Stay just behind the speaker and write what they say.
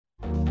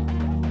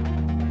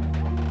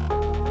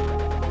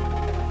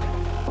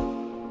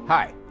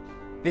Hi,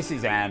 this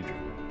is Andrew,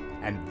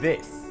 and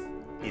this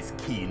is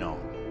Keen On,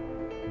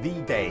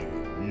 the daily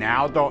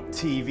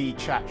now.tv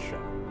chat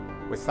show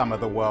with some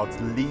of the world's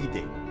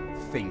leading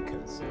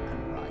thinkers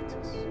and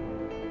writers.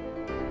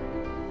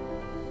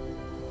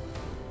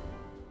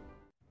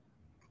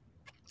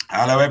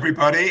 Hello,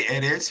 everybody.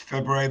 It is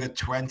February the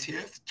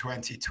 20th,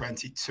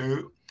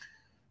 2022.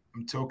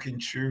 I'm talking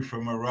to you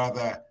from a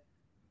rather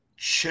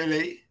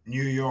chilly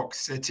New York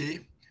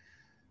City.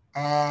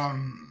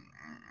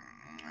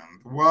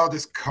 The world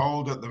is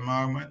cold at the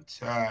moment.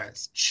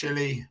 It's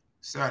chilly,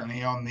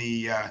 certainly on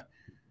the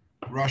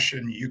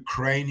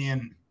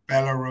Russian-Ukrainian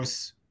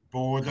Belarus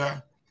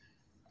border.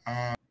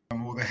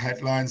 All the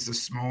headlines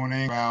this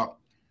morning about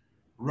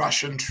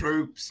Russian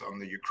troops on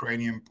the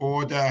Ukrainian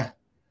border,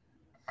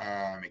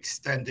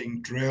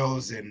 extending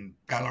drills in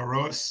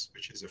Belarus,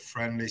 which is a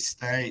friendly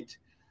state.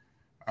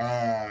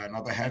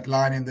 Another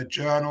headline in the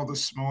Journal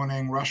this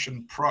morning: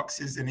 Russian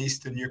proxies in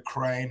eastern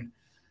Ukraine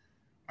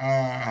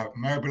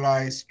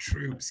mobilized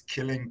troops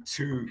killing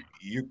 2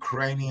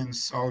 Ukrainian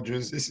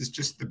soldiers. This is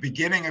just the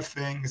beginning of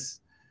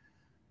things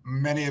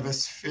many of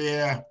us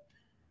fear.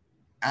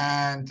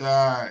 And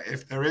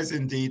if there is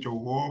indeed a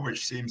war,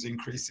 which seems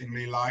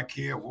increasingly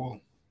likely, it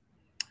will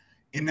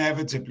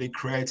inevitably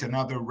create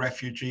another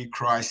refugee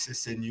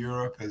crisis in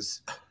Europe, as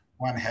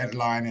one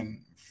headline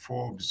in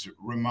Forbes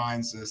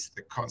reminds us.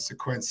 The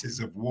consequences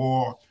of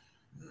war,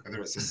 whether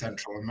it's a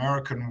Central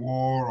American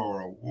war or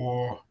a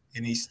war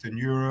in Eastern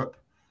Europe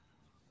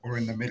or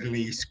in the Middle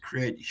East,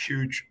 create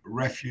huge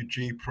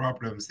refugee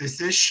problems. This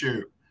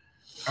issue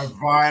of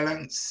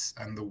violence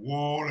and the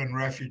war and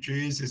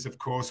refugees is, of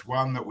course,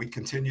 one that we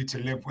continue to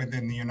live with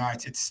in the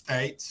United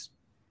States.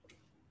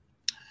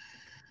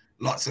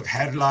 Lots of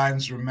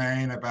headlines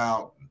remain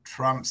about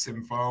Trump's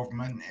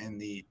involvement in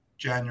the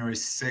January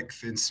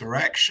 6th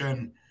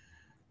insurrection.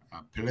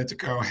 A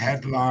Politico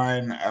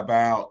headline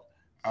about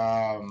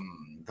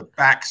the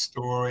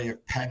backstory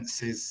of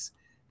Pence's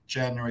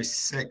January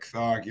 6th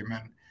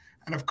argument.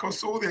 And of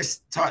course, all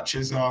this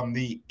touches on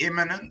the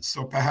imminence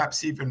or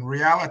perhaps even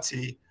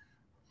reality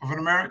of an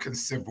American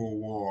civil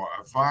war,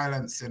 of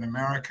violence in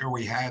America.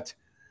 We had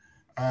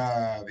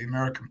the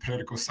American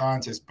political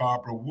scientist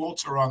Barbara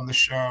Walter on the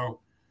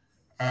show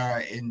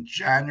in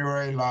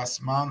January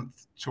last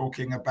month,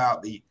 talking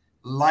about the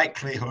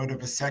likelihood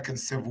of a second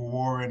civil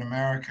war in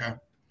America.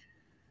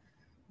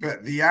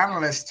 But the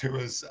analyst who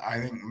was, I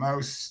think,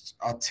 most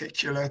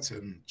articulate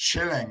and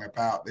chilling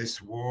about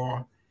this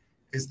war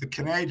is the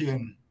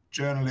Canadian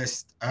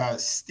journalist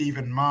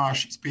Stephen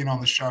Marsh. He's been on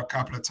the show a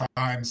couple of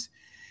times.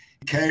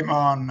 He came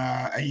on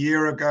a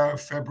year ago,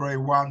 February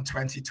 1,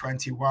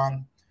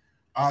 2021,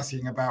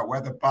 asking about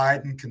whether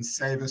Biden can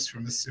save us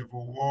from a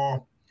civil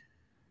war.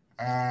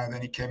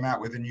 Then he came out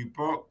with a new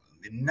book,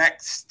 The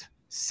Next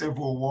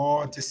Civil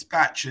War: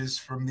 Dispatches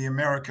from the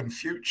American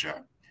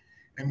Future,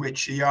 in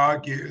which he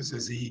argues,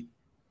 as he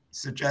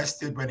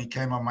suggested when he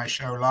came on my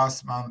show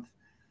last month,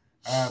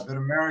 that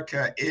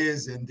America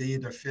is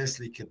indeed a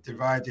fiercely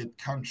divided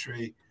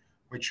country,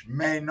 which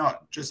may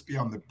not just be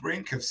on the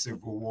brink of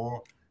civil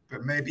war,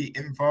 but may be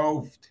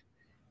involved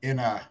in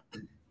a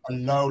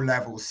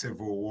low-level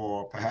civil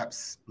war,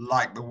 perhaps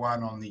like the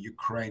one on the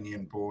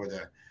Ukrainian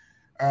border.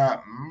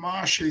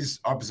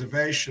 Marsh's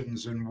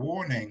observations and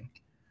warning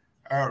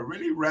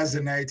really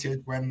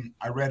resonated when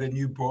I read a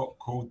new book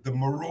called The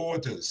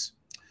Marauders: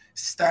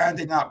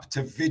 Standing Up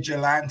to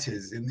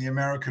Vigilantes in the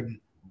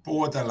American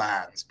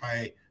Borderlands,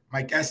 by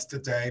my guest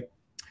today,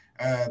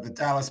 the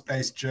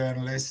Dallas-based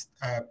journalist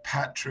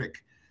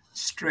Patrick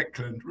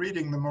Strickland.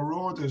 Reading The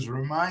Marauders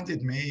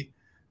reminded me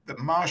that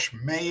Marsh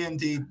may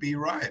indeed be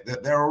right,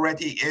 that there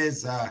already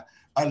is a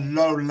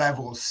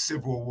low-level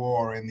civil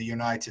war in the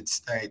United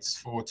States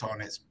fought on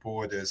its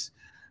borders.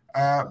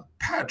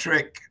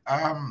 Patrick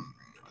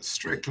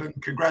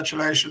Strickland,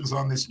 congratulations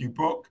on this new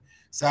book.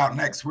 It's out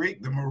next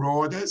week, The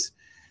Marauders.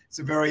 It's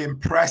a very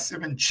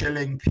impressive and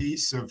chilling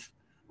piece of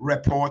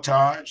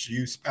reportage.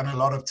 You spent a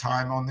lot of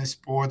time on this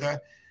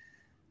border.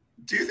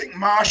 Do you think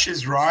Marsh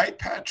is right,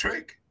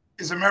 Patrick?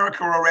 Is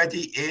America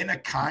already in a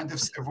kind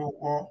of civil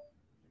war?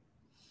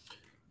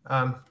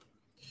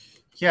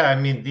 Yeah, I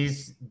mean,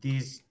 these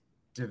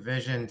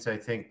divisions, I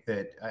think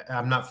that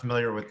I'm not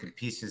familiar with the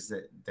pieces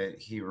that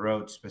he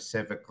wrote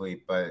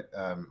specifically, but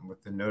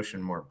with the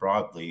notion more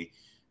broadly,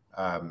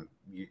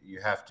 you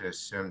have to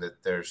assume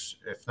that there's,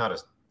 if not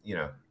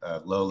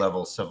a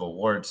low-level civil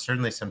war, it's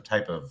certainly some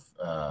type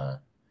of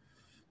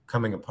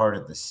coming apart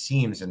at the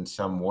seams in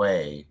some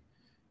way.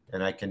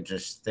 And I can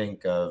just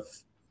think of,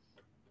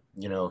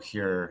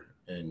 here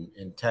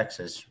in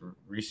Texas,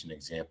 recent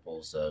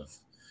examples of,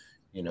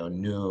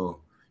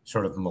 new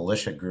sort of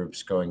militia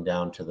groups going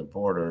down to the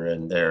border,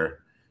 and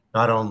they're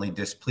not only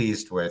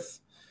displeased with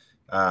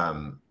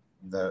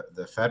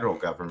the federal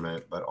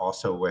government, but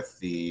also with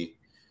the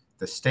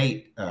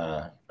state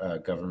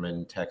government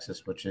in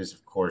Texas, which is,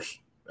 of course,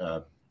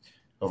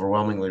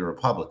 overwhelmingly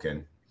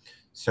Republican.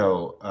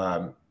 So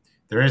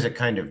there is a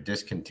kind of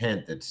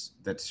discontent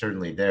that's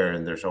certainly there,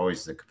 and there's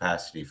always the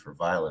capacity for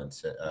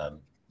violence.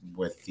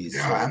 with these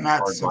Yeah, sort of and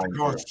that's hardline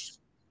groups.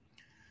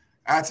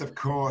 of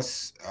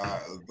course,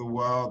 the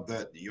world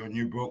that your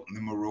new book,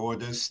 The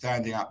Marauders,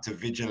 Standing Up to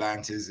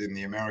Vigilantes in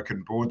the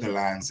American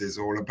Borderlands, is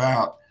all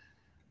about.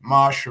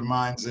 Marsh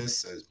reminds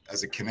us,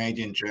 as a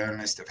Canadian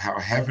journalist, of how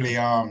heavily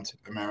armed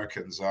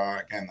Americans are.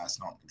 Again, that's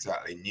not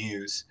exactly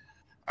news.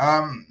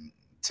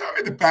 Tell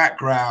me the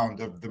background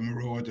of the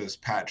Marauders,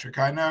 Patrick.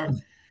 I know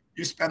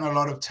you spent a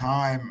lot of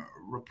time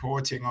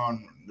reporting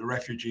on the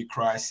refugee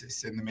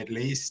crisis in the Middle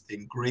East,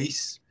 in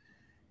Greece.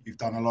 You've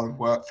done a lot of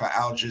work for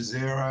Al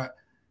Jazeera.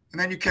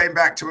 And then you came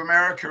back to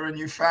America and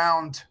you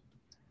found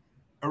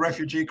a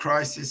refugee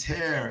crisis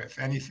here, if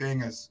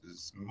anything, is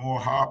more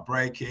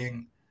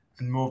heartbreaking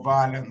and more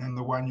violent than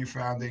the one you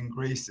found in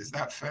Greece. Is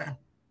that fair?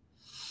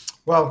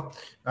 Well,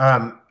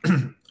 I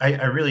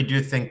really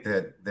do think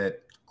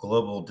that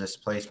global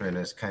displacement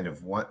is kind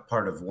of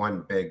part of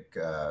one big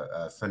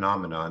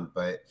phenomenon.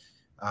 But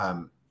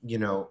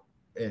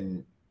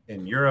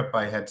in Europe,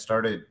 I had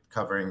started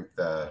covering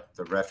the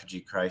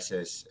refugee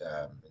crisis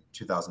in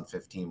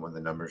 2015 when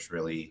the numbers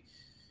really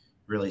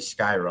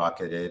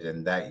skyrocketed,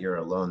 and that year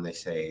alone, they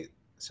say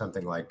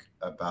something like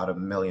about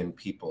 1 million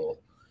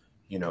people,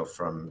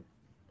 from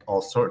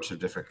all sorts of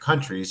different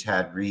countries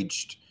had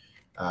reached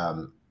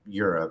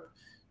Europe.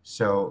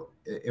 So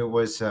it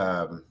was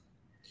an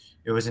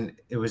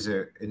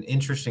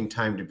interesting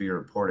time to be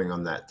reporting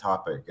on that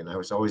topic, and I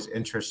was always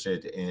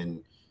interested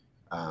in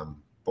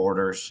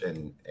borders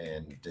and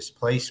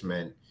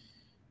displacement,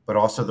 but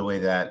also the way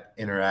that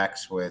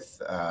interacts with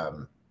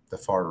the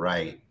far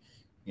right.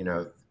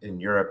 In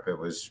Europe, it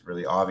was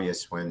really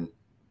obvious when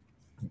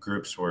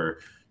groups were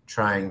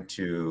trying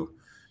to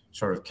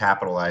sort of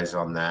capitalize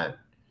on that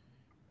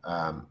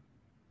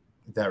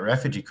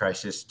refugee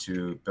crisis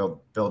to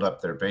build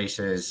up their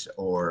bases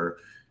or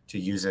to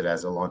use it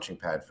as a launching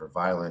pad for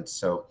violence.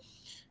 So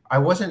I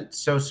wasn't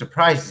so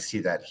surprised to see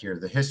that here.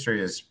 The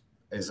history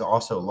is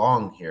also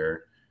long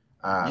here.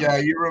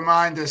 You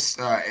remind us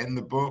in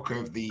the book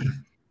of the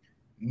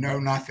Know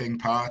Nothing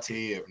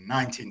Party of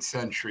 19th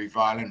century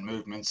violent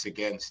movements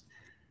against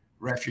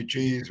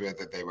refugees,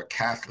 whether they were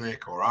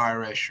Catholic or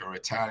Irish or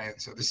Italian.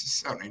 So this is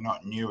certainly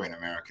not new in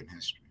American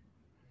history.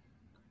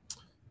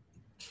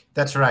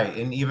 That's right.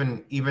 And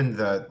even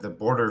the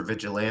border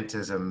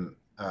vigilantism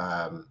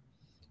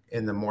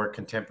in the more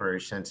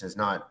contemporary sense is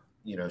not,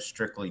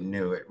 strictly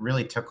new. It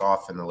really took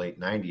off in the late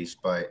 90s,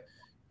 but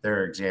there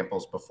are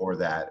examples before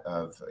that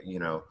of,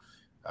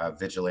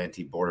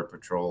 vigilante border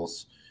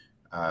patrols,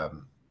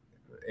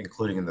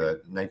 including in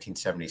the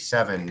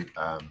 1977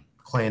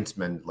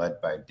 Klansmen led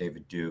by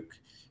David Duke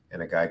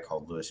and a guy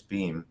called Louis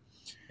Beam.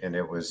 And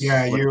it was...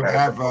 Yeah, you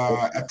have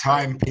a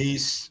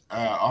timepiece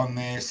on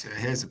this.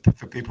 Here's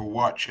for people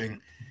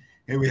watching.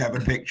 Here we have a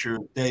picture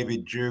of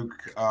David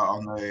Duke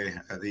on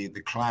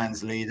the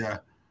Klan's leader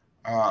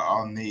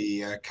on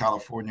the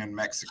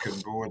Californian-Mexican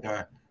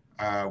border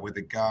with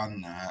a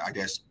gun, I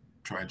guess,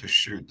 trying to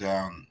shoot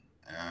down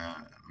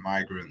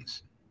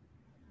migrants.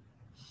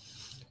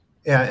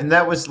 Yeah, and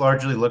that was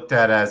largely looked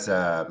at as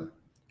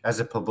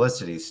a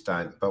publicity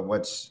stunt. But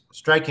what's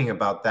striking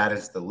about that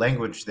is the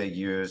language they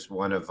use.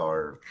 One of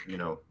our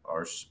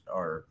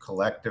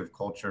collective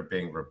culture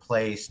being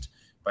replaced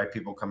by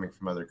people coming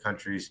from other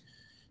countries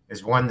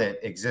is one that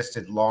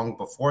existed long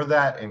before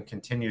that and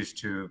continues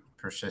to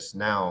persist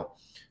now.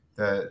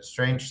 The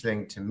strange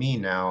thing to me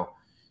now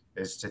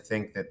is to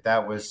think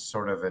that was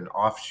sort of an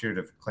offshoot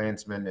of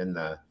Klansmen in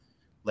the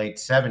late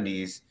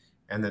 70s,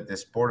 and that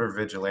this border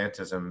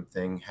vigilantism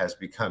thing has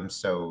become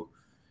so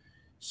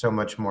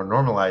much more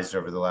normalized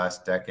over the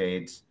last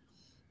decades.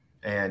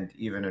 And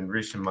even in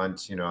recent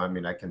months,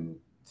 I can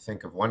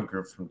think of one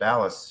group from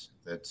Dallas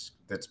that's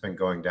been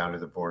going down to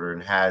the border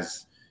and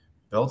has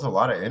built a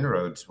lot of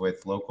inroads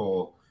with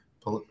local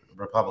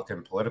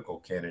Republican political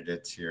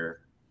candidates here.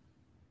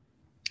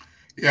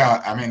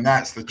 Yeah,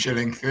 that's the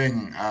chilling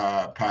thing,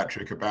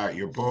 Patrick, about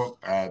your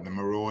book, The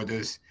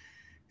Marauders,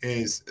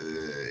 is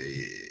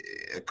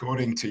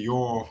according to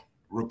your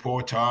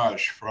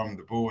reportage from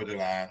the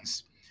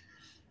borderlands,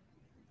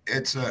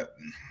 it's a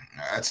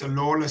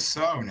lawless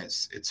zone.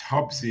 It's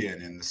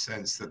Hobbesian in the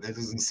sense that there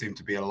doesn't seem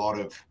to be a lot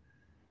of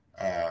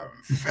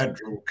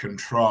federal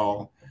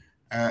control.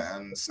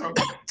 And so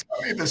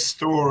tell me the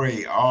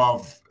story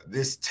of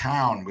this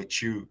town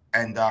which you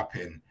end up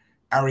in,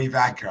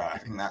 Arivaca, I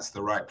think that's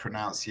the right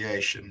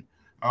pronunciation,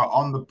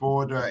 on the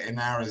border in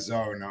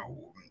Arizona.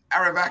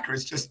 Arivaca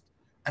is just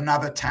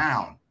another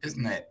town,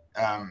 isn't it,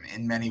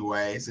 in many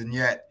ways? And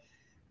yet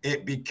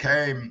it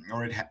became,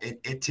 or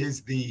it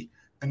is the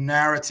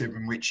narrative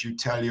in which you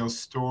tell your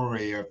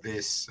story of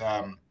this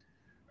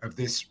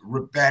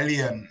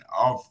rebellion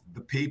of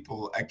the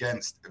people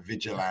against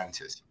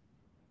vigilantes.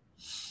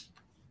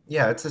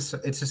 Yeah, it's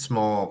a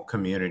small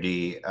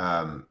community,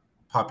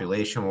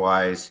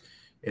 population-wise.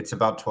 It's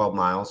about 12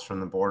 miles from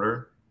the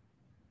border.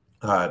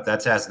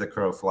 That's as the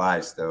crow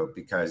flies, though,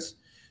 because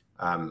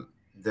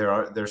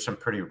there's some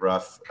pretty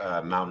rough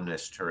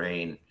mountainous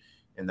terrain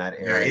in that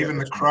area. Yeah, even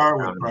the crow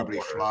would probably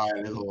fly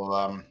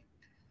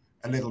a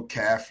a little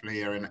carefully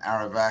here in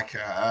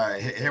Arivaca.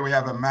 Here we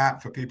have a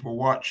map for people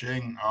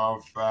watching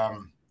of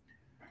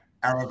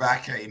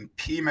Arivaca in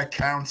Pima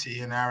County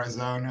in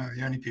Arizona.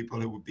 The only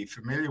people who would be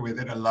familiar with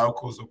it are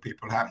locals or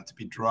people who happen to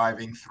be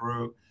driving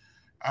through.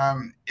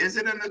 Is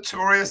it a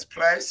notorious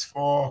place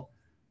for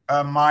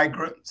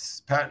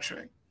migrants,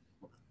 Patrick?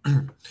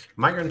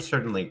 Migrants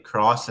certainly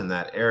cross in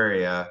that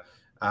area,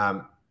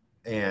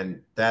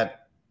 and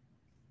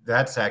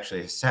that's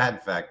actually a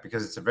sad fact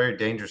because it's a very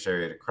dangerous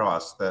area to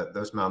cross.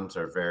 Those mountains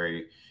are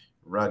very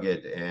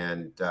rugged,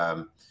 and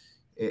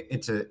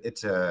it's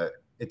a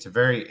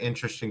very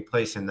interesting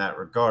place in that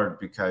regard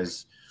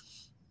because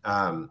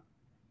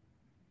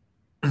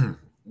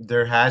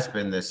there has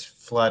been this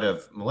flood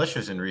of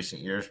militias in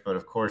recent years, but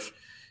of course,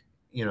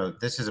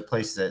 this is a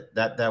place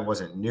that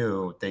wasn't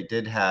new. They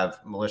did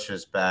have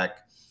militias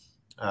back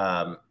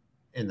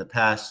in the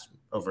past,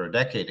 over a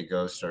decade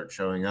ago, start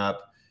showing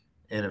up.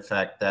 And in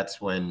fact, that's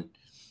when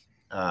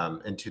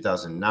in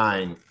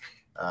 2009,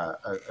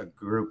 a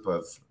group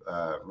of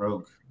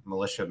rogue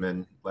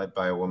militiamen led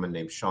by a woman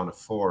named Shauna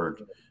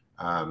Ford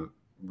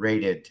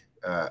raided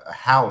a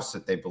house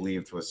that they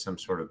believed was some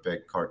sort of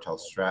big cartel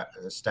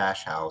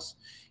stash house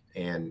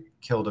and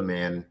killed a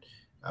man,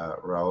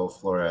 Raul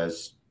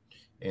Flores,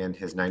 and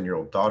his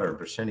 9-year-old daughter,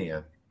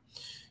 Brisenia.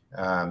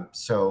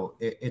 So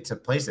it's a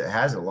place that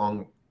has a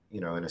long,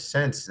 in a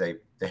sense, they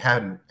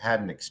hadn't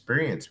had an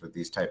experience with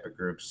these type of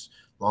groups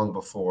long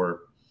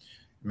before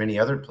many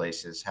other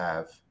places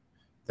have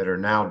that are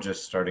now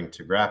just starting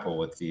to grapple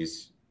with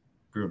these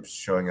groups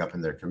showing up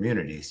in their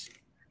communities.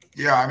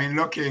 Yeah, I mean,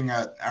 looking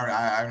at,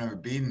 I've never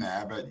been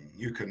there, but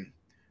you can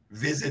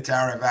visit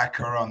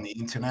Arivaca on the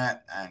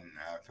internet. And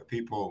for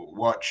people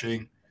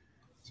watching,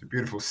 it's a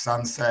beautiful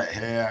sunset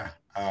here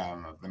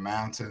of the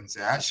mountains.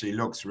 It actually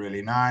looks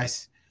really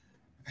nice.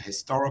 A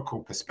historical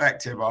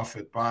perspective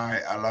offered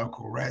by a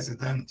local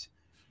resident.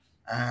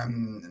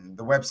 And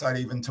the website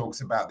even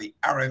talks about the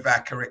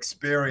Arivaca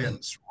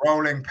experience,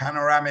 rolling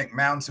panoramic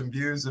mountain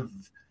views of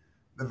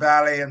the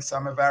valley and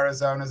some of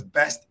Arizona's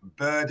best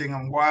birding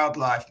and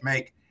wildlife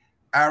make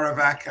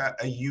Arivaca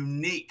a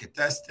unique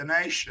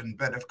destination.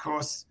 But of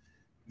course,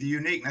 the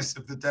uniqueness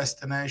of the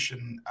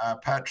destination,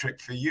 Patrick,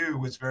 for you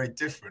was very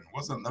different. It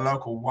wasn't the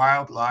local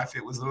wildlife,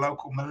 it was the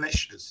local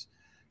militias.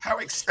 How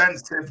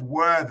extensive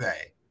were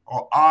they,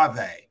 or are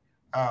they,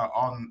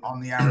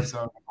 on the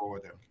Arizona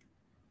border?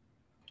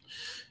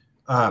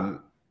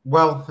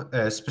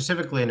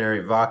 Specifically in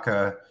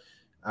Arivaca,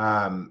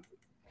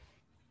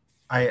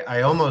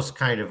 I almost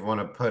kind of want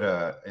to put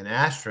an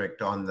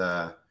asterisk on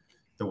the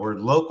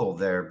word local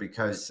there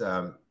because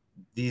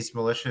these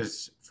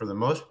militias, for the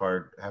most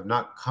part, have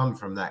not come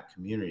from that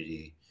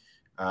community.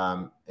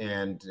 And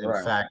in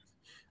fact,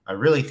 I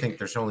really think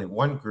there's only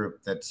one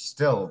group that's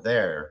still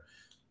there.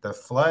 The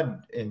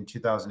flood in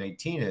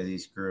 2018 of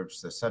these groups,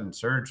 the sudden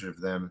surge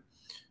of them,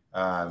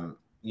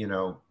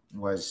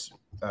 was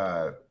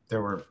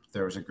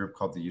there was a group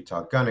called the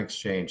Utah Gun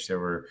Exchange. There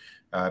were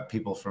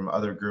people from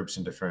other groups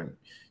in different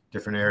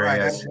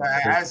areas.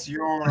 Right. As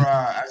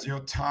your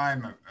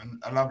time,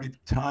 a lovely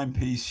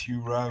timepiece you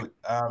wrote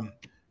a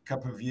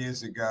couple of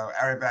years ago,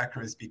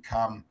 Arivaca has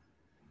become,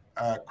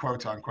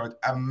 quote unquote,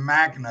 a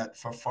magnet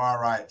for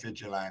far right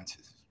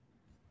vigilantes.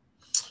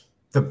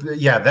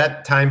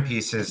 That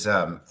timepiece is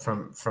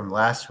from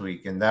last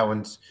week, and that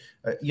one's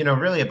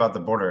really about the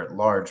border at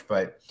large.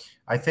 But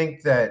I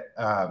think that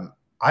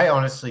I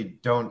honestly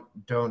don't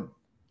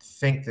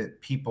think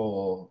that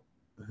people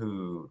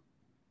who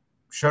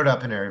showed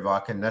up in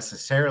Arivaca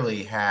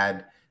necessarily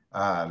had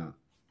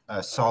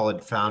a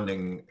solid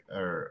founding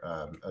or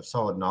a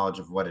solid knowledge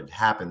of what had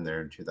happened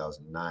there in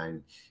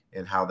 2009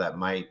 and how that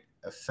might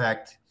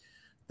affect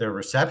their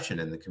reception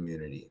in the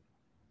community.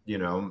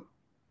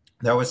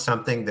 That was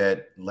something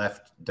that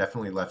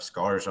definitely left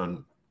scars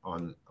on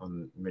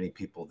many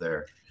people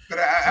there. But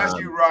as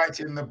you write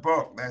in the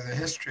book, there's a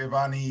history of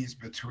unease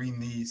between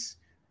these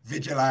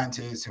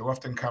vigilantes who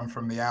often come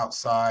from the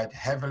outside,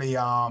 heavily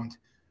armed,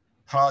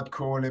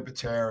 hardcore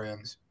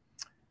libertarians,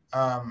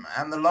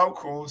 and the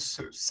locals,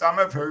 some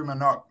of whom are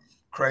not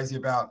crazy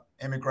about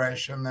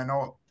immigration. They're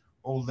not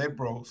all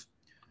liberals,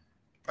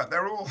 but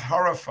they're all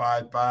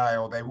horrified by,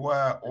 or they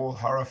were all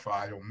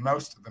horrified, or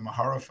most of them are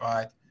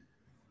horrified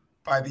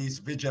by these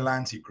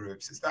vigilante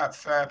groups. Is that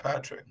fair,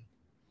 Patrick?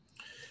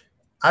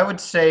 I would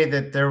say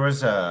that there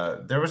was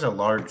a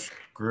large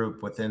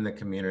group within the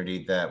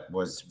community that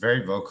was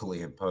very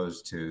vocally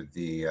opposed to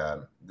the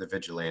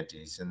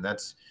vigilantes, and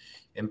that's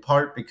in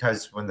part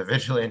because when the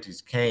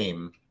vigilantes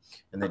came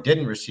and they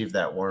didn't receive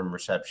that warm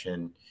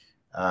reception,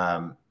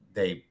 some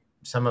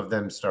of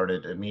them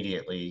started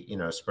immediately,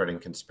 spreading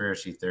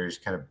conspiracy theories,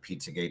 kind of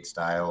Pizzagate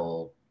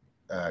style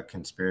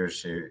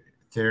conspiracy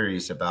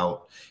theories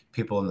about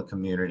people in the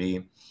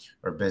community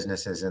or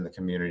businesses in the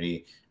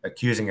community,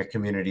 accusing a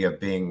community of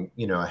being,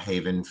 a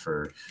haven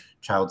for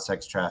child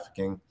sex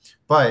trafficking.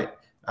 But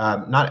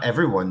not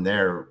everyone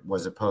there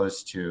was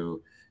opposed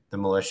to the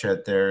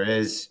militia. There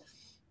is,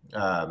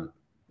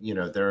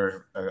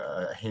 there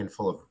are a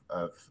handful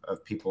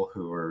of people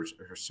who are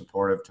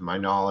supportive, to my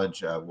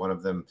knowledge. One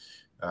of them,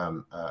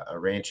 a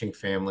ranching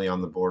family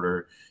on the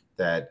border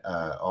that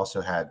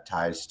also had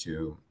ties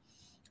to,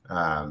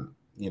 a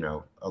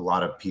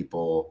lot of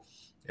people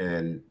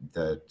in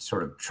the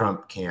sort of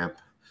Trump camp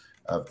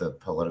of the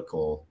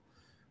political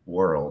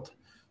world.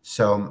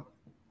 So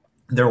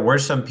there were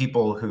some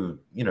people who,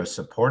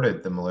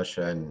 supported the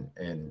militia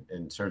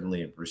and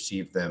certainly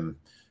received them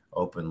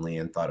openly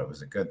and thought it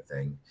was a good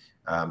thing.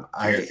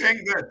 Do you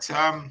think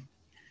that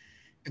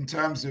in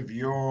terms of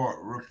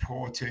your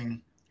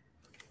reporting,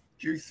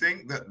 do you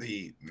think that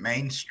the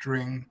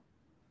mainstream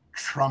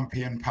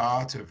Trumpian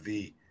part of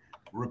the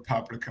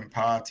Republican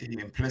Party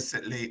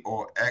implicitly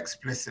or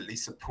explicitly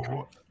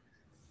support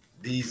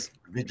these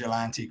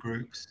vigilante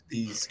groups,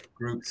 these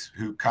groups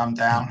who come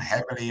down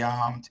heavily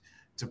armed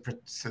to,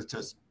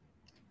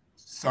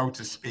 so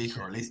to speak,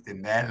 or at least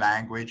in their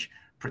language,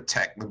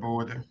 protect the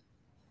border?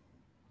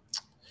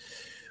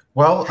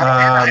 Well, in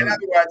other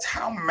words,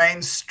 how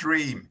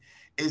mainstream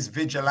is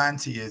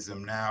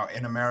vigilantism now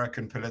in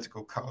American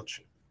political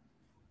culture?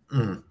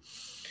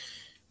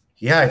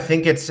 Yeah, I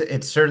think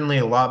it's certainly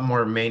a lot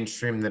more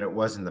mainstream than it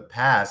was in the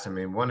past. I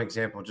mean, one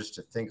example, just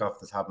to think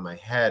off the top of my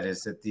head,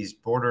 is that these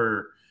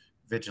border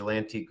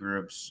vigilante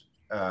groups,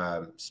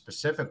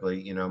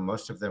 specifically,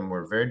 most of them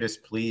were very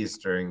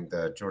displeased during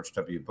the George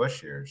W.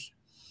 Bush years.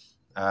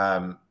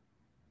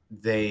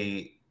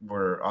 They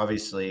were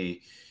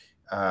obviously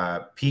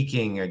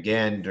peaking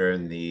again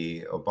during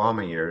the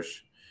Obama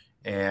years.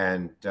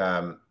 And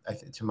to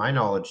my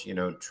knowledge,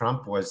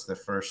 Trump was the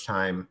first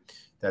time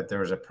that there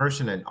was a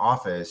person in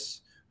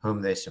office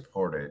whom they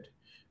supported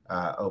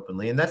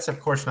openly. And that's, of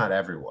course, not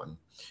everyone.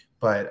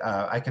 But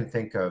I can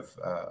think of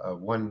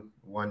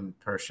one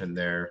person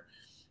there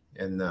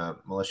in the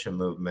militia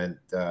movement,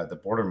 the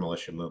border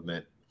militia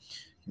movement,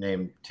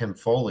 named Tim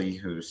Foley,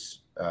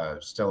 who's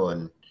still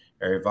in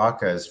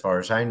Arivaca, as far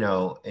as I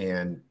know,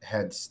 and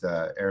heads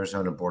the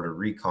Arizona Border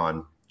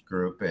Recon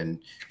Group.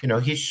 And,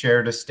 he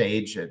shared a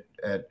stage at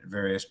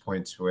various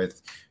points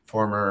with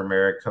former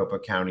Maricopa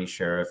County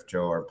Sheriff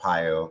Joe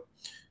Arpaio,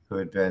 who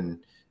had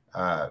been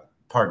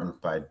pardoned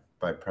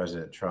by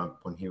President Trump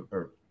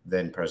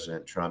then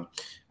President Trump,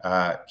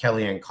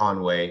 Kellyanne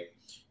Conway,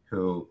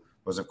 who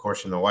was, of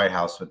course, in the White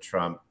House with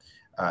Trump,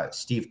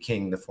 Steve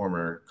King, the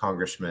former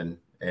congressman,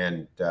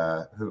 and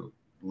who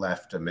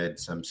left amid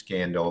some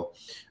scandal.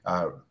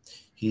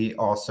 He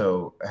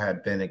also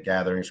had been at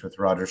gatherings with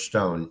Roger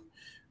Stone,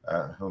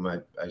 whom I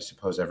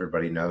suppose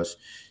everybody knows.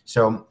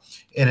 So,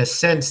 in a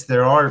sense,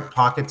 there are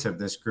pockets of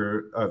this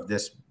group, of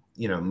this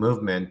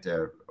movement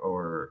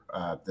or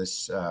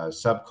this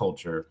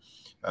subculture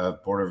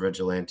of border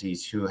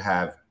vigilantes who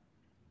have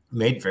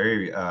made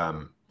very.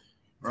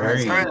 Right.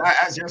 So,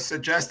 as you're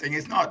suggesting,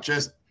 it's not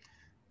just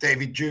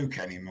David Duke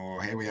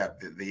anymore. Here we have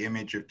the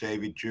image of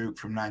David Duke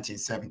from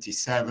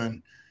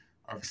 1977.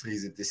 Obviously,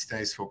 he's a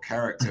distasteful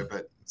character,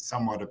 but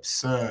somewhat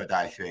absurd,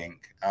 I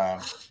think.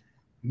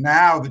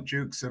 Now the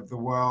Dukes of the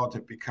world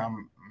have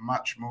become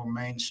much more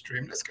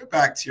mainstream. Let's go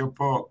back to your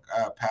book,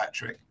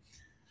 Patrick.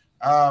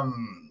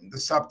 The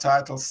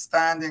subtitle,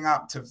 Standing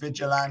Up to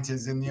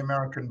Vigilantes in the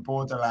American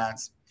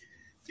Borderlands.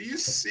 Do you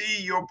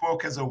see your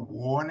book as a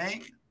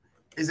warning?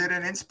 Is it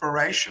an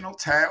inspirational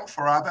tale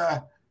for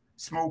other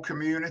small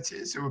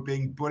communities who are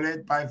being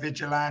bullied by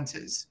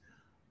vigilantes?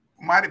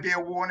 Might it be a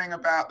warning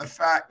about the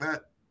fact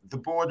that the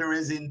border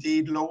is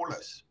indeed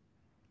lawless,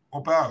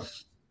 or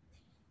both?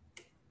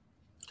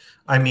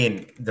 I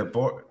mean,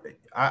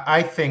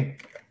 I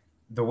think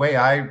the way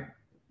I,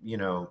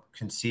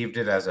 conceived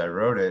it as I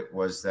wrote it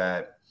was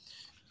that,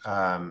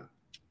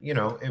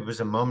 it was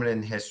a moment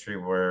in history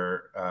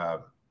where,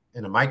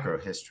 in a micro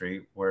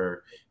history,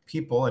 where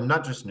people, and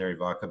not just in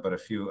Arivaca, but a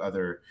few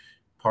other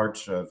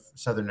parts of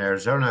southern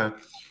Arizona,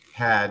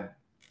 had,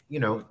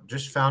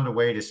 just found a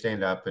way to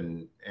stand up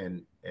and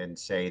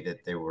say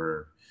that they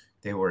were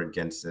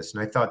against this.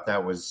 And I thought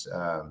that was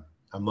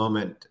a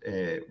moment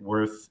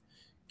worth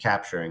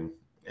capturing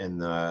in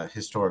the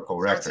historical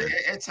record.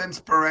 It's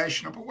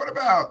inspirational. But what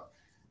about,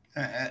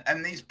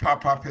 and these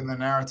pop up in the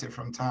narrative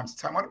from time to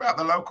time, what about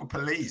the local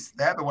police?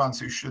 They're the ones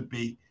who should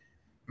be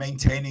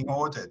maintaining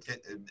order.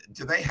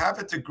 Do they have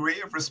a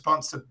degree of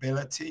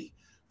responsibility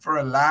for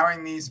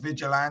allowing these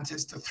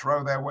vigilantes to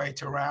throw their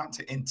weight around,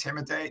 to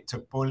intimidate, to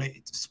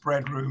bully, to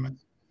spread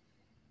rumors?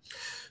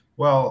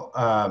 Well,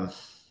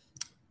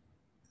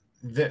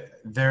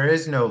 there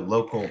is no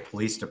local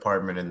police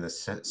department in the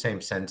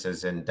same sense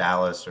as in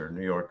Dallas or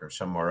New York or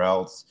somewhere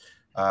else.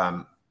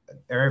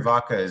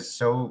 Arivaca is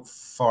so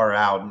far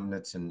out, and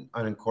it's an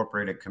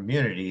unincorporated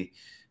community.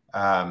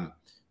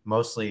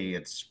 Mostly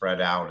it's spread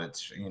out.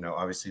 It's,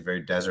 obviously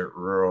very desert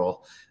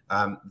rural,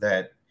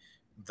 that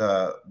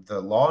the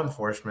law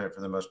enforcement for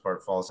the most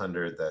part falls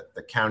under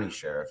the county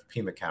sheriff,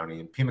 Pima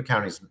County, and Pima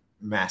County is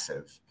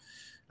massive.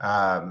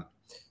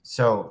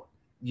 So,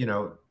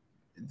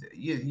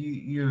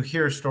 you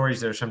hear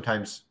stories that are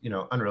sometimes,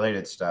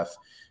 unrelated stuff,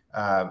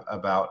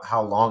 about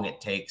how long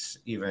it takes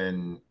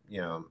even,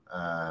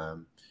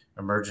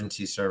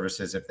 emergency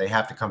services, if they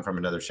have to come from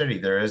another city,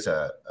 there is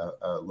a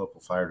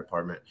local fire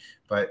department.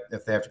 But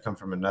if they have to come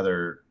from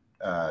another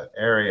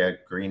area,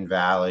 Green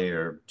Valley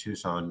or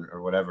Tucson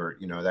or whatever,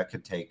 that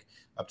could take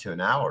up to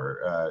an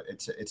hour.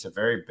 It's a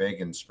very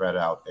big and spread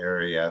out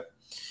area.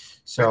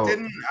 So but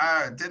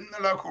didn't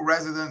the local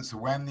residents,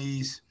 when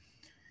these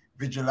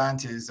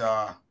vigilantes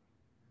are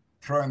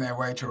throwing their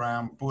weight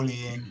around,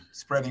 bullying,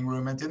 spreading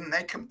rumor, didn't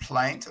they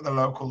complain to the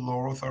local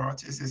law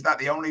authorities? Is that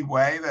the only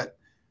way that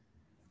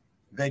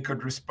they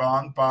could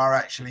respond, bar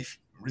actually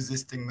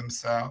resisting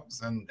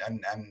themselves and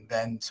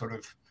then sort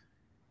of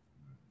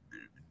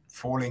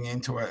falling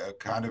into a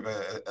kind of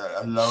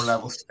a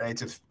low-level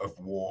state of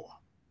war?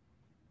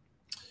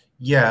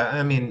 Yeah,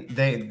 I mean,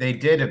 they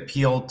did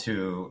appeal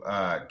to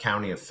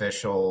county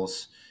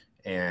officials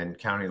and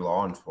county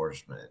law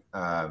enforcement.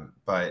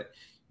 But,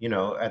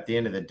 at the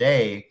end of the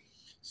day,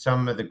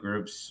 some of the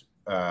groups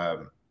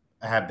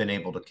have been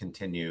able to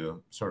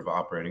continue sort of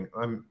operating.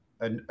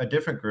 A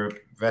different group,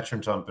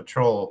 Veterans on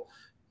Patrol,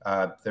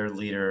 their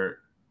leader,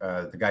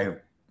 the guy who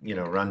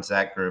runs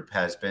that group,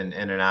 has been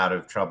in and out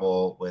of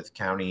trouble with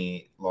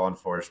county law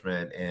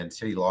enforcement and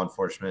city law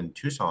enforcement in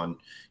Tucson,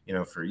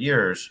 for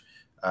years.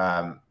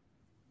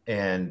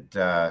 And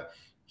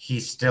he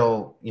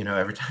still,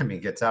 every time he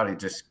gets out, he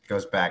just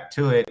goes back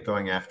to it,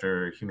 going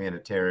after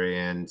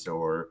humanitarians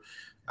or,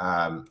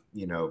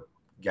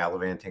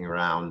 gallivanting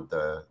around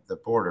the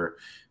border.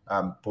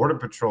 Border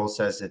Patrol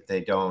says that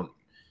they don't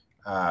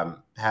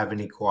have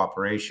any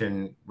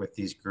cooperation with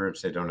these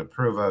groups. They don't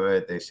approve of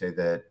it. They say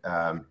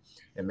that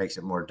it makes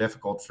it more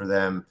difficult for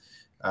them.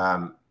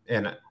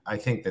 And I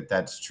think that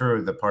that's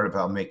true. The part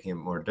about making it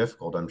more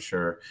difficult, I'm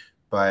sure.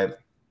 But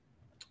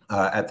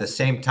at the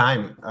same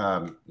time,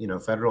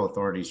 federal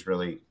authorities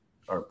really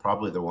are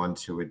probably the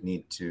ones who would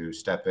need to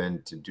step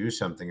in to do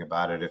something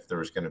about it if there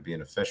was going to be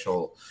an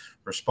official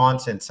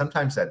response. And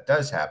sometimes that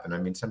does happen. I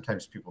mean,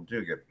 sometimes people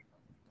do get,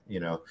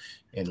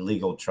 in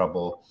legal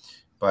trouble,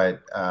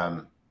 but,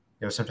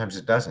 sometimes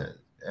it doesn't.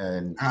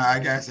 And I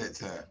guess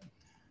it's a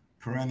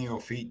perennial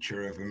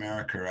feature of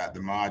America at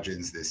the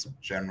margins, this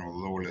general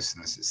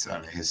lawlessness. Is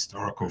certainly a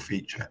historical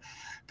feature.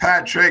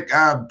 Patrick,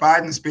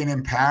 Biden's been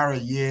in power a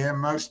year.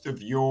 Most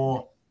of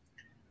your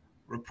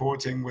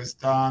reporting was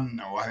done,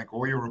 or I think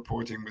all your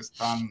reporting was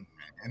done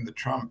in the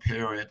Trump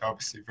period.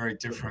 Obviously, very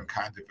different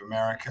kind of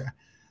America.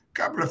 A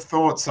couple of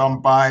thoughts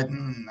on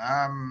Biden.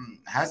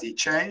 Has he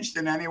changed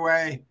in any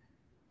way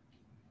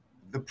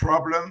the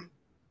problem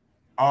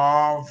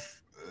of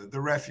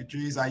the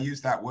refugees? I use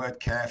that word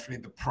carefully,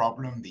 the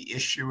problem, the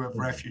issue of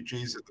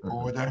refugees at the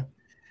border.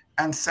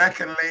 And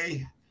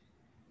secondly,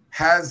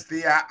 has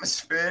the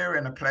atmosphere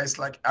in a place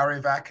like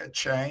Arivaca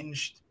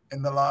changed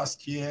in the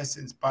last year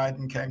since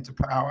Biden came to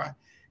power?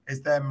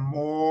 Is there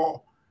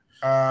more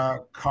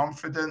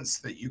confidence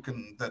that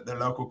the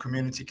local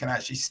community can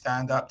actually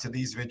stand up to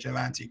these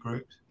vigilante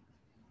groups?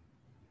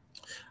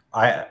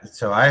 I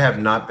have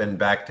not been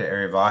back to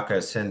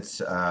Arivaca since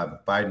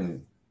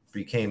Biden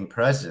became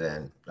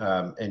president.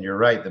 And you're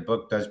right, the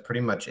book does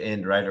pretty much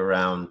end right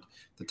around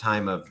the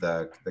time of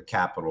the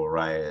Capitol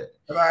riot.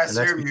 But I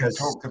assume you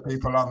talk to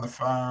people on the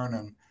phone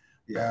and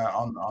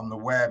on the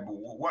web.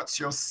 What's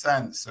your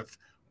sense of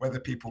whether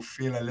people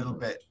feel a little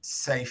bit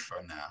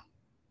safer now?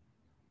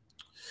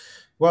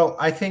 Well,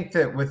 I think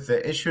that with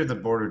the issue of the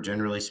border,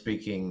 generally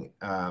speaking,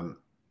 the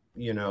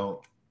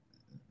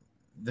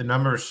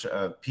numbers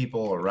of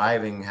people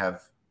arriving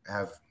have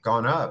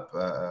gone up.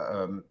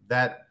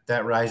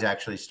 That rise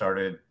actually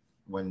started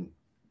when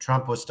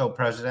Trump was still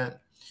president.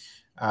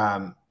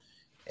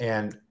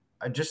 And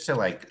just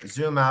to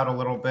zoom out a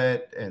little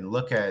bit and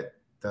look at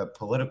the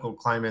political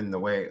climate and the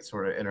way it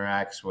sort of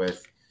interacts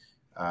with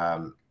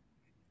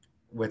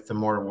the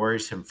more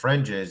worrisome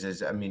fringes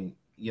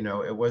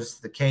it was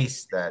the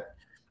case that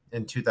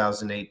in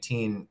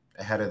 2018,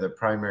 ahead of the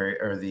primary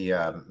or the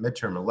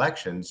midterm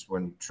elections,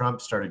 when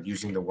Trump started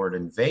using the word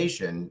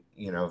invasion,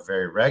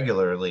 very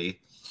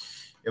regularly,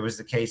 it was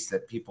the case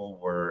that people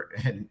were,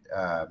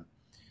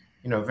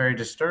 very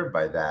disturbed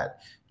by that.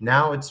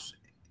 Now it's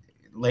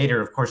later,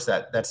 of course,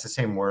 that's the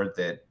same word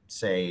that,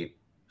 say,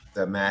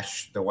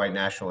 the white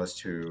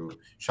nationalist who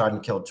shot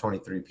and killed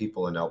 23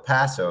 people in El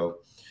Paso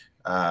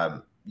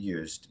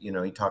used. He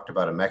talked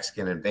about a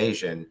Mexican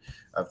invasion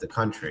of the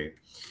country.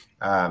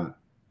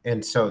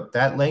 And so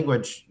that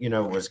language,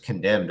 was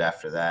condemned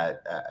after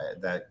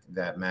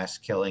that mass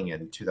killing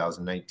in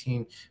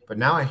 2019. But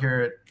now I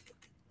hear it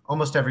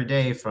almost every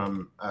day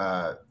from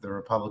the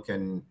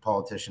Republican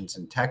politicians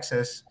in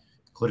Texas,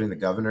 including the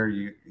governor.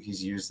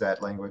 He's used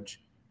that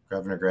language,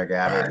 Governor Greg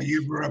Abbott.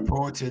 You've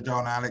reported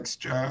on Alex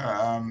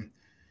Jones.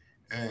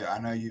 I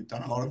know you've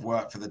done a lot of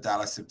work for the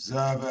Dallas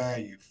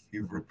Observer.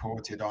 You've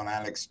reported on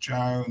Alex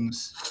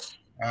Jones,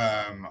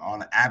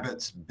 on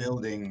Abbott's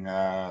building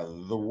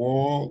the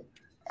wall.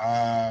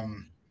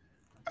 And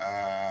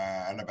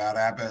about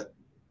Abbott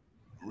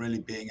really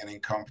being an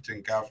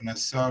incompetent governor.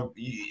 So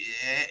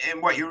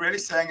in what you're really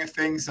saying, if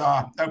things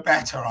are no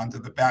better under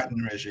the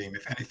Biden regime,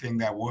 if anything,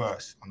 they're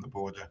worse on the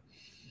border.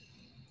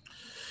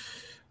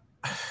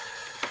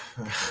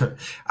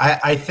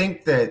 I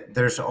think that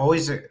there's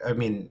always I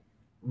mean,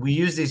 we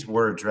use these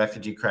words,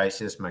 refugee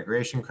crisis,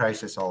 migration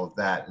crisis, all of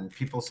that, and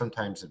people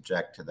sometimes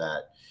object to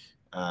that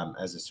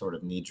as a sort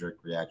of knee-jerk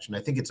reaction. I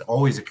think it's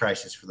always a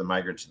crisis for the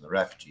migrants and the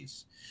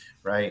refugees,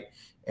 right?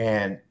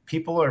 And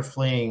people are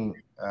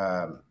fleeing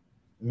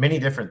many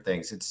different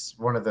things. It's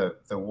one of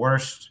the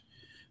worst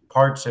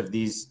parts of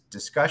these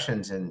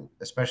discussions, and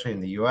especially in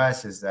the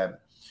U.S., is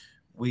that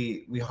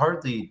we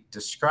hardly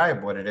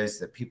describe what it is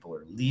that people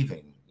are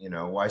leaving. You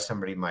know, why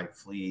somebody might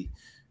flee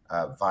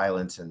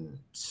violence in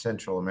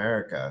Central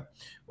America,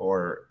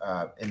 or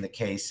in the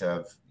case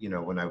of, you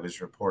know, when I was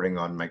reporting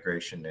on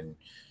migration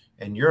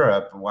in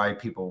Europe, why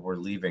people were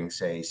leaving,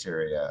 say,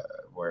 Syria,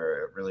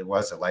 where it really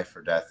was a life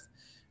or death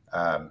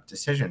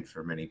decision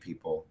for many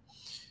people.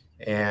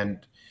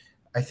 And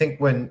I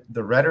think when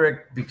the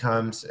rhetoric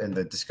becomes and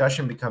the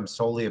discussion becomes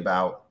solely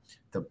about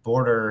the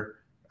border,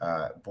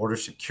 border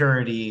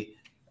security,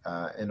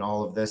 and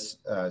all of this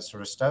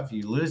sort of stuff,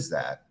 you lose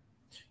that.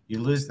 You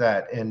lose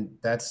that, and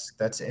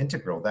that's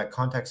integral. That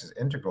context is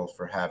integral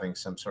for having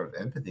some sort of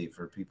empathy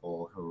for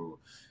people who,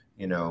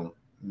 you know,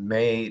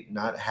 may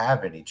not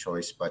have any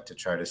choice but to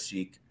try to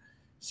seek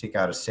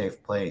out a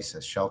safe place,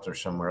 a shelter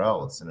somewhere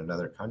else in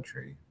another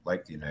country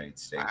like the United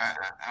States.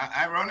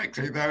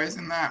 Ironically, though,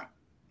 isn't that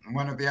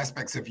one of the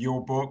aspects of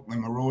your book, The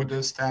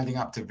Marauders, Standing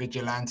Up to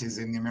Vigilantes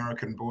in the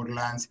American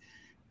Borderlands?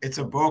 It's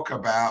a book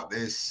about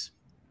this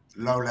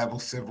low-level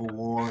civil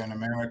war in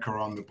America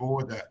on the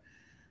border,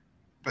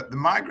 but the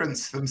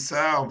migrants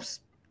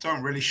themselves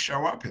don't really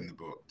show up in the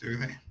book, do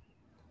they?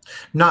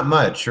 Not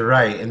much, you're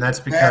right. And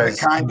that's because they're the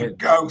kind of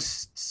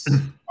ghosts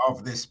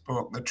of this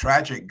book, the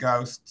tragic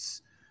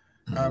ghosts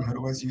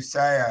who, as you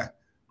say, are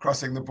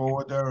crossing the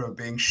border or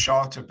being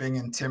shot or being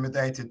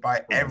intimidated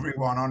by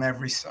everyone on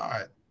every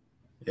side.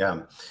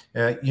 Yeah.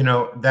 You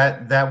know,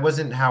 that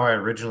wasn't how I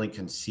originally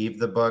conceived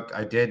the book.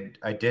 I did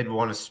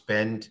want to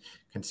spend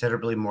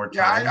considerably more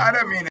time. Yeah, I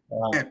don't mean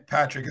it,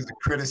 Patrick, as a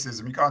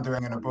criticism. You can't do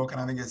it in a book.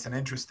 And I think it's an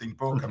interesting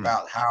book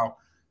about how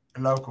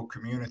the local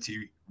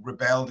community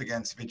rebelled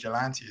against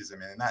vigilantism.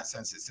 And in that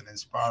sense, it's an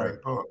inspiring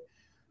book.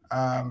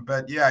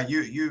 But yeah,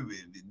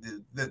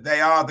 they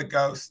are the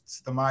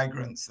ghosts, the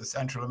migrants, the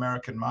Central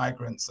American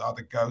migrants are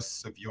the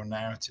ghosts of your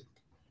narrative.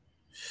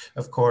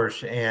 Of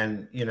course.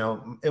 And, you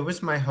know, it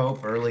was my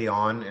hope early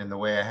on in the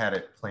way I had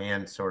it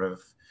planned, sort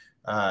of,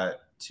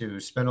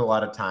 to spend a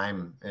lot of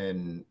time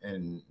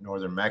in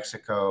northern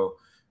Mexico.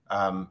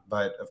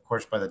 But of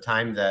course, by the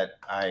time that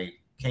I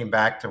came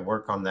back to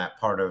work on that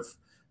part of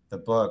the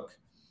book,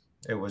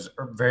 it was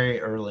very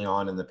early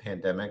on in the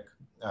pandemic.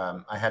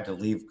 I had to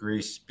leave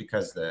Greece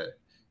because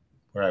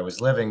where I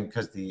was living,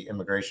 because the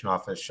immigration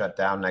office shut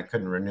down and I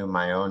couldn't renew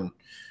my own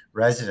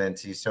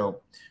residency.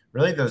 So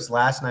really those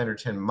last 9 or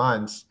 10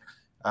 months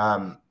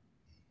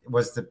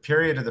was the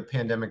period of the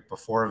pandemic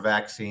before a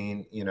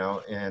vaccine, you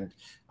know, and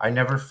I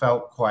never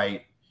felt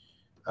quite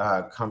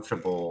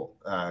comfortable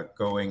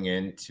going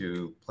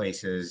into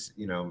places,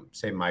 you know,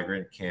 say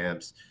migrant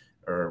camps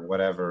or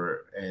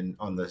whatever, and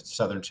on the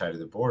southern side of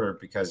the border,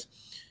 because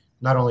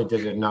not only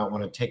did I not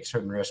want to take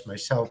certain risks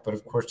myself, but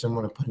of course didn't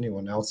want to put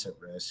anyone else at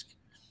risk.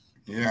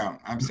 Yeah,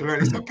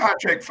 absolutely. So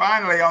Patrick,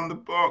 finally on the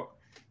book,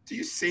 do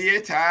you see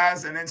it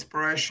as an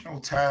inspirational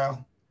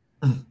tale,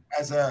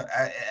 as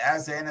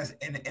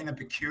in a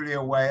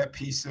peculiar way, a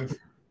piece of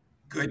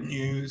good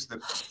news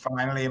that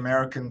finally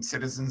American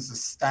citizens are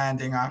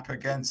standing up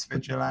against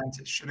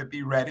vigilantes? Should it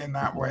be read in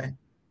that way?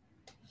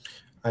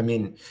 I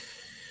mean,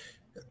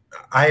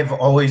 I've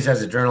always,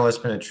 as a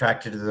journalist, been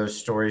attracted to those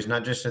stories,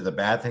 not just to the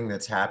bad thing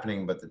that's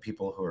happening, but the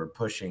people who are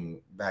pushing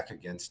back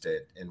against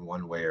it in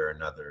one way or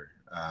another,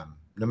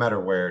 no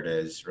matter where it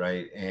is,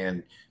 right?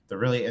 And the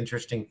really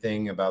interesting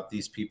thing about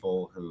these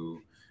people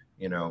who,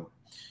 you know,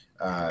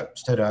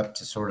 stood up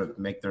to sort of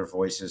make their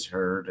voices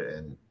heard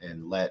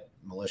and let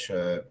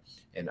militia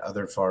and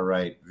other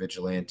far-right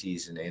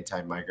vigilantes and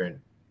anti-migrant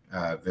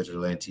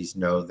vigilantes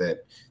know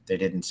that they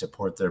didn't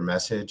support their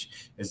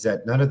message is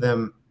that none of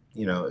them,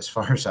 you know, as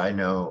far as I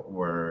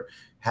know,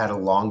 had a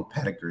long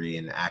pedigree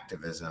in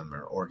activism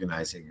or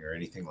organizing or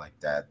anything like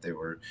that. They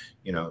were,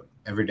 you know,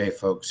 everyday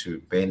folks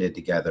who banded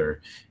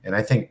together. And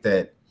I think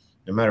that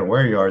no matter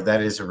where you are,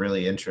 that is a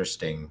really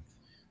interesting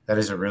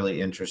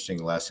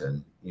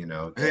lesson, you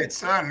know. It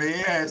certainly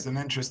is an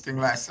interesting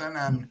lesson.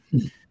 And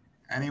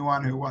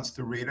anyone who wants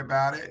to read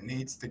about it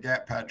needs to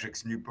get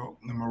Patrick's new book,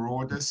 The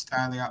Marauders,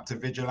 Standing Up to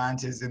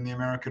Vigilantes in the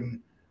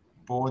American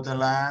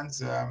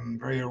Borderlands.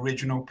 Very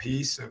original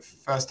piece of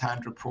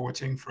firsthand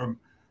reporting from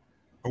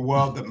a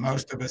world that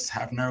most of us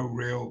have no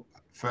real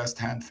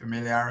firsthand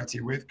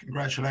familiarity with.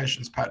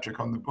 Congratulations, Patrick,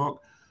 on the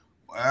book.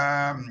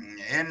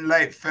 In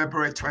late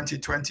February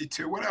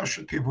 2022, what else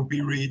should people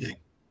be reading?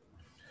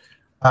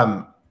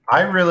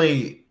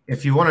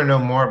 If you want to know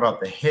more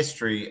about the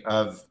history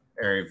of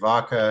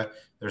Arivaca,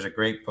 there's a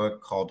great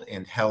book called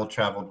And Hell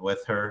Traveled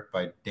With Her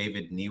by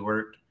David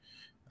Neiwert.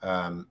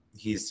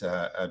 He's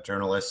a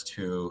journalist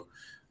who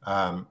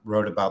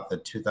wrote about the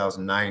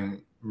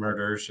 2009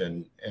 murders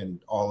and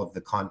all of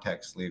the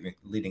context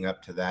leading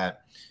up to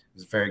that. It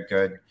was very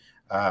good.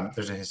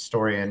 There's a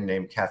historian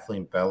named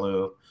Kathleen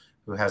Belew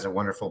who has a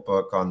wonderful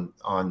book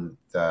on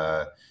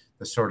the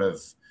sort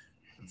of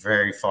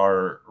very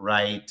far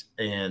right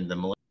and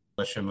the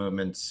militia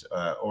movements,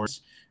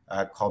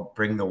 called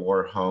 "Bring the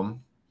War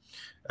Home."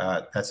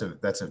 That's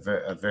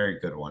a very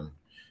good one,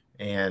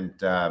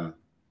 and I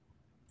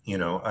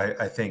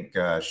think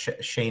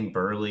Shane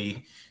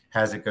Burley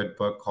has a good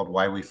book called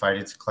 "Why We Fight."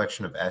 It's a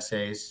collection of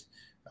essays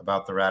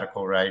about the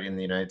radical right in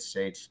the United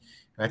States,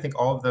 and I think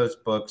all of those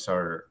books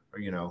are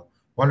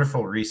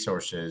wonderful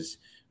resources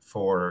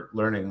for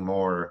learning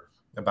more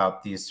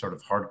about these sort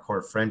of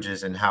hardcore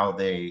fringes and how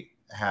they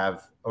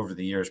have over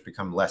the years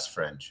become less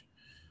fringe.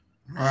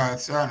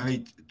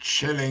 Certainly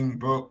chilling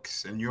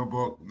books, and your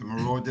book, The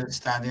Marauders,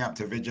 Standing Up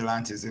to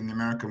Vigilantes in the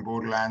American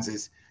Borderlands,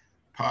 is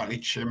partly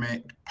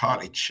chilling,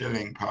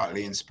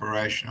 partly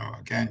inspirational.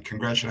 Again,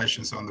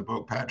 congratulations on the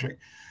book, Patrick.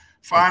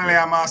 Finally,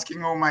 I'm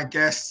asking all my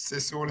guests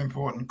this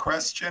all-important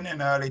question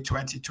in early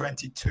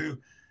 2022.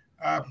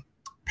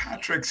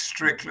 Patrick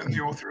Strickland, the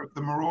author of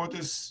The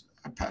Marauders.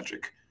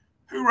 Patrick,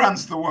 who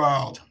runs the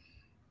world?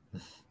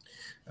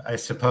 I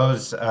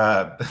suppose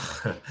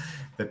the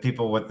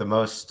people with the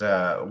most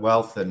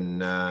wealth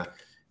and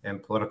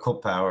political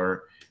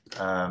power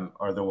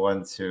are the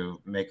ones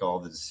who make all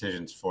the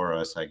decisions for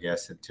us, I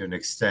guess, to an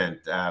extent.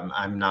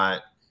 I'm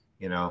not,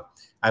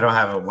 I don't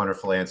have a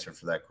wonderful answer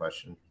for that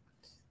question.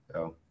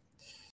 So